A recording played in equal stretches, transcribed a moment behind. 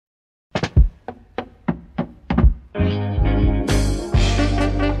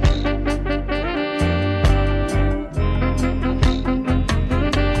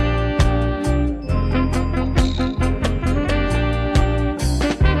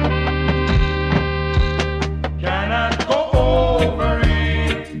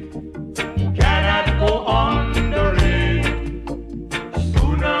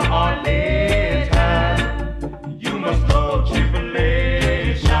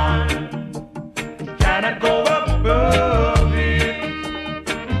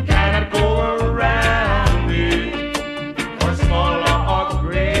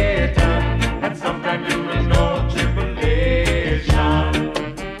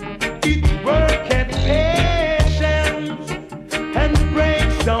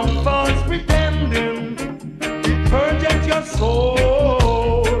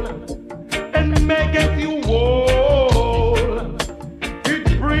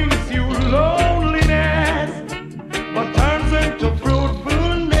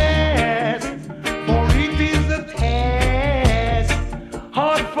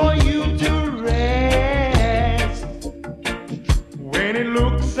when it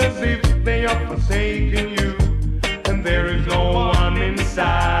looks as if they are forsaking you and there is no one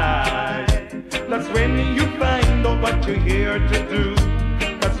inside. That's when you find out what you're here to do.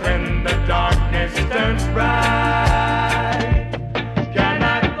 That's when the darkness turns bright.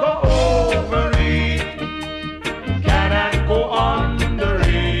 Cannot go over it, cannot go under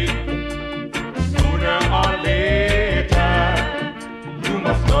it. Sooner or later, you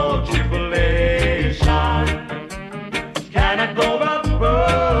must know tribulation. Cannot go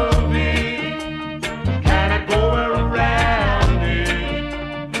above it, cannot go around it.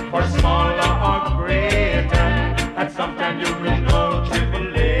 For smaller or greater, at some time you will know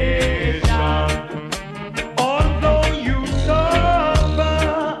tribulation. Although you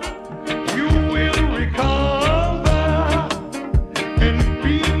suffer, you will recover and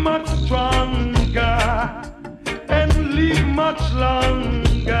be much stronger and live much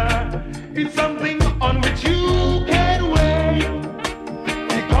longer. It's something on which you can wait,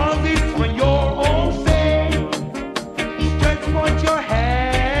 because it's for your own sake. Stretch forth your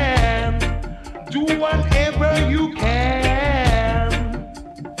hand, do whatever you can.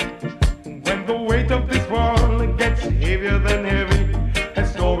 When the weight of this world gets heavier than heavy,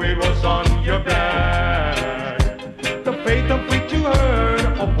 as though it was on your back, the faith of which you heard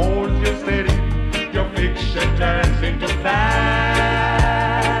upholds you steady. Your fiction turns into fact.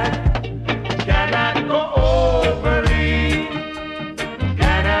 Cannot go over it,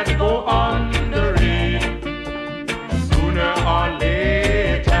 cannot go under it. Sooner or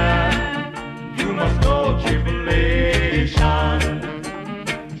later, you must know tribulation.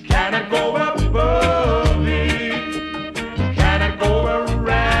 Cannot go above it, cannot go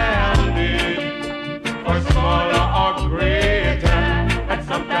around it. For smaller or greater, at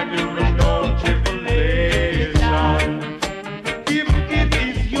some time you will know tribulation. If it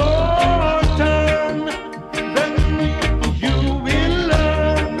is your turn, then you will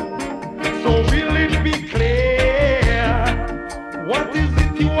learn. So will it be clear? What is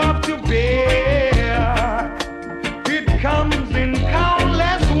it you have to bear? It comes in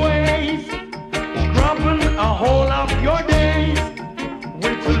countless ways, grabbing a hold of your days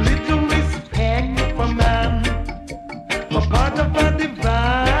with little respect for man, a part of a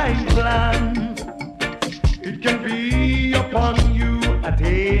divine plan. It can be upon you at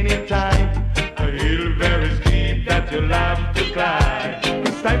any time, a hill very steep that you'll have to climb.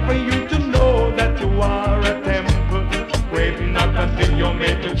 It's time for you